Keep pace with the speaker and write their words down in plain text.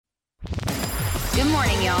Good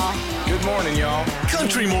morning, y'all. Good morning, y'all.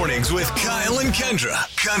 Country Mornings with Kyle and Kendra.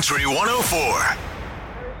 Country 104. I was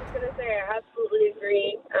just going to say, I absolutely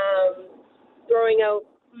agree. Throwing out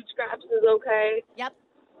food scraps is okay. Yep.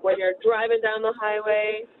 When you're driving down the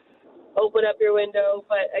highway, open up your window.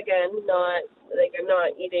 But again, I'm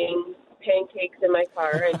not eating pancakes in my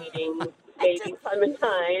car. I'm eating maybe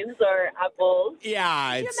clementines or apples.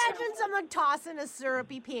 Yeah. Can you imagine someone tossing a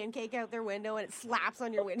syrupy pancake out their window and it slaps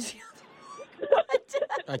on your windshield?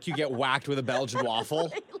 Like you get whacked with a Belgian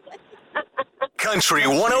waffle. Country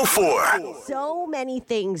 104. So many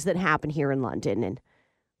things that happen here in London. And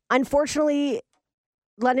unfortunately,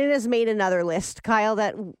 London has made another list, Kyle,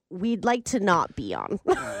 that we'd like to not be on.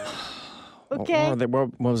 Okay.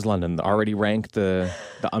 What was London? Already ranked the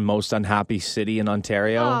most unhappy city in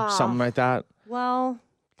Ontario? Something like that? Well,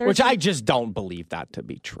 Which I just don't believe that to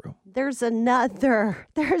be true. There's another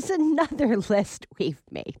list we've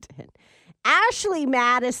made. Ashley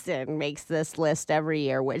Madison makes this list every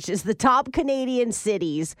year, which is the top Canadian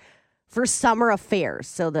cities for summer affairs.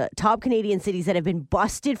 So the top Canadian cities that have been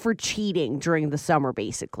busted for cheating during the summer,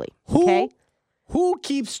 basically. Who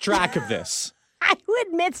keeps track of this? Who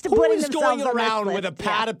admits to Who putting is themselves going on around this with a list?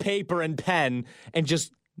 pad of paper and pen and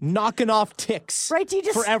just knocking off ticks Right, do you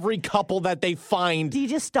just- for every couple that they find? Do you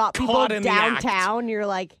just stop people caught in the act? downtown? You're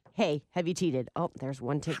like, hey, have you cheated? Oh, there's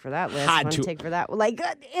one tick for that list. Had one to. tick for that. Like,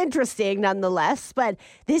 interesting nonetheless. But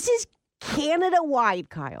this is Canada-wide,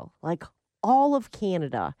 Kyle. Like, all of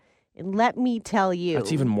Canada. And let me tell you.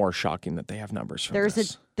 That's even more shocking that they have numbers for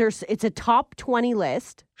this. It's a top 20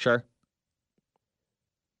 list. Sure.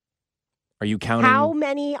 Are you counting? How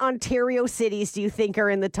many Ontario cities do you think are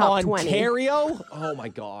in the top 20? Ontario? Oh, my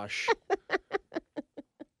gosh. I'm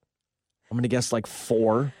going to guess like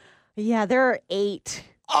 4. Yeah, there are 8.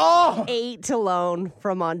 Oh! 8 alone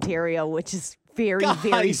from Ontario, which is very,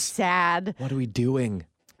 very Guys. sad. What are we doing?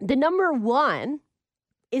 The number 1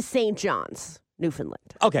 is St. John's,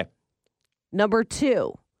 Newfoundland. Okay. Number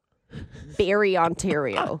 2, Barrie,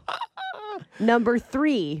 Ontario. Number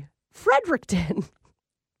 3, Fredericton.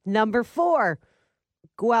 Number 4,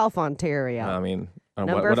 Guelph, Ontario. I mean,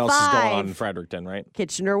 Number what else is going 5. on in Fredericton, right?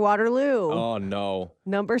 Kitchener-Waterloo. Oh, no.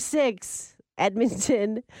 Number 6,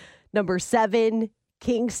 Edmonton. Number 7,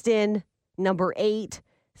 Kingston. Number 8,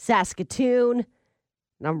 Saskatoon.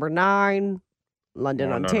 Number 9,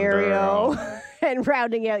 London, Ontario. And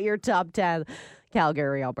rounding out your top 10,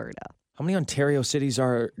 Calgary, Alberta. How many Ontario cities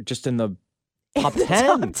are just in the top The 10?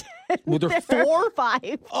 top 10. Were there There are 4?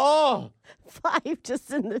 5. Oh, 5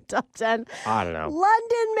 just in the top 10. I don't know.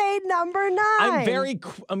 London made number 9.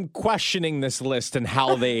 I'm questioning this list and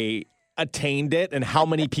how they attained it and how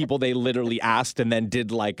many people they literally asked and then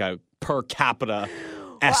did like a per capita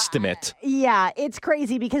estimate. Yeah, it's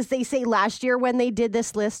crazy because they say last year when they did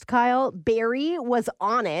this list, Kyle, Barrie was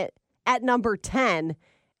on it at number 10.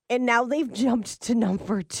 And now they've jumped to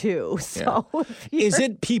number 2. So Is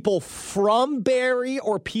it people from Barrie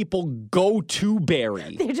or people go to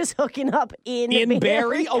Barrie? they're just hooking up in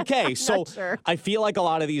Barrie? Okay, I'm so not sure. I feel like a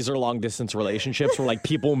lot of these are long distance relationships where like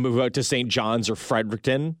people move out to St. John's or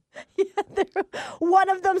Fredericton. One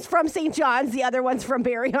of them's from St. John's, the other one's from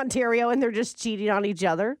Barrie, Ontario, and they're just cheating on each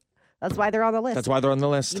other. That's why they're on the list. That's why they're on the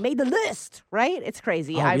list. You made the list, right? It's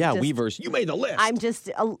crazy. Oh, Weavers. You made the list. I'm just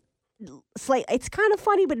it's kind of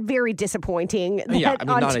funny, but very disappointing that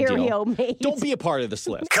not Ontario ideal. made. Don't be a part of this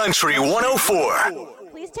list. Country 104.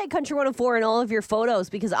 Please tag Country 104 in all of your photos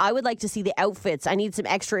because I would like to see the outfits. I need some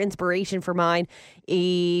extra inspiration for mine,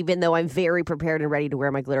 even though I'm very prepared and ready to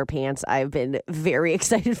wear my glitter pants. I've been very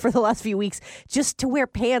excited for the last few weeks just to wear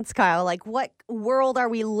pants, Kyle. Like, what world are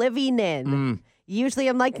we living in? Usually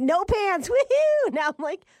I'm like, no pants, woohoo! Now I'm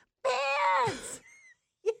like, pants!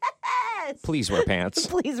 Yes! Please wear pants.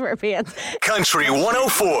 Please wear pants. Country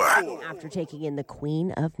 104. After taking in the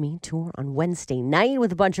Queen of Me tour on Wednesday night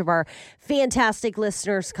with a bunch of our fantastic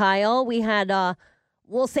listeners, Kyle, we had,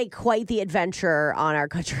 we'll say, quite the adventure on our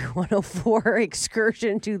Country 104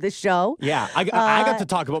 excursion to the show. Yeah, I got to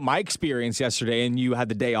talk about my experience yesterday, and you had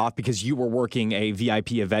the day off because you were working a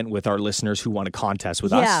VIP event with our listeners who won a contest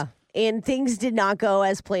with us. Yeah. And things did not go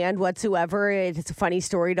as planned whatsoever. It's a funny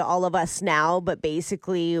story to all of us now, but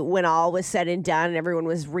basically when all was said and done and everyone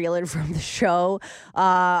was reeling from the show,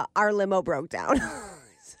 our limo broke down.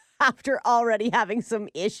 After already having some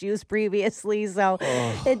issues previously. So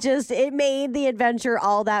it made the adventure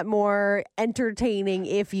all that more entertaining,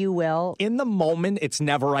 if you will. In the moment, it's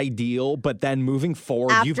never ideal, but then moving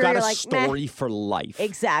forward, After you've got you're a like, story for life.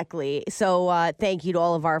 Exactly. So thank you to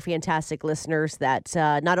all of our fantastic listeners that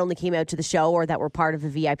not only came out to the show or that were part of the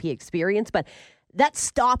VIP experience, but that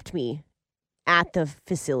stopped me at the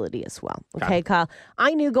facility as well. Okay, Kyle?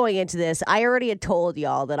 I knew going into this, I already had told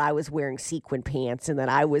y'all that I was wearing sequin pants and that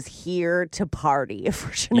I was here to party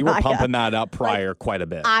for Shania. You were pumping that up prior quite a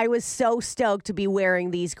bit. I was so stoked to be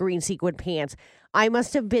wearing these green sequin pants. I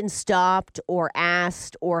must have been stopped or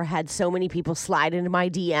asked or had so many people slide into my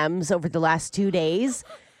DMs over the last 2 days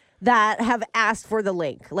that have asked for the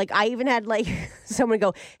link. Like, I even had, like, someone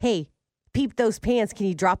go, hey, peep those pants. Can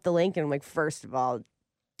you drop the link? And I'm like, first of all,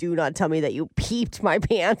 do not tell me that you peeped my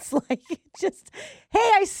pants. Like, just, hey,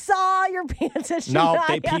 I saw your pants at Shania. No,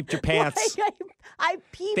 they peeped your pants. Like, I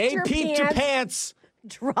peeped They your peeped pants. your pants.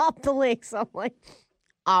 Drop the links. I'm like,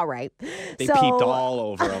 all right. They So, peeped all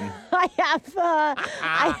over them.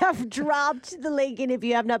 I have dropped the link, and if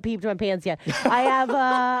you have not peeped my pants yet, I have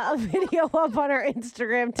a video up on our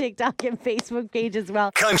Instagram, TikTok, and Facebook page as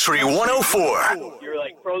well. Country 104. You're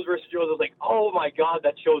like Pros vs. Joes. I was like, oh my God,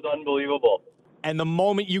 that show's unbelievable. And the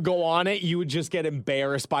moment you go on it, you would just get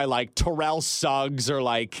embarrassed by like Terrell Suggs or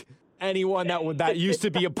like anyone that used to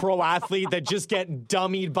be a pro athlete that just get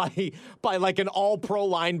dummied by like an all-pro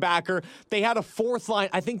linebacker. They had a fourth line.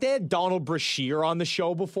 I think they had Donald Brashear on the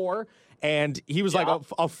show before. And he was like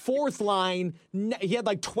a fourth line. He had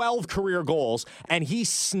like 12 career goals, and he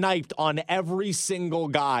sniped on every single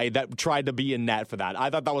guy that tried to be in net for that.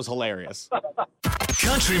 I thought that was hilarious.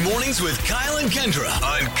 Country Mornings with Kyle and Kendra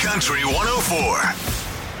on Country 104.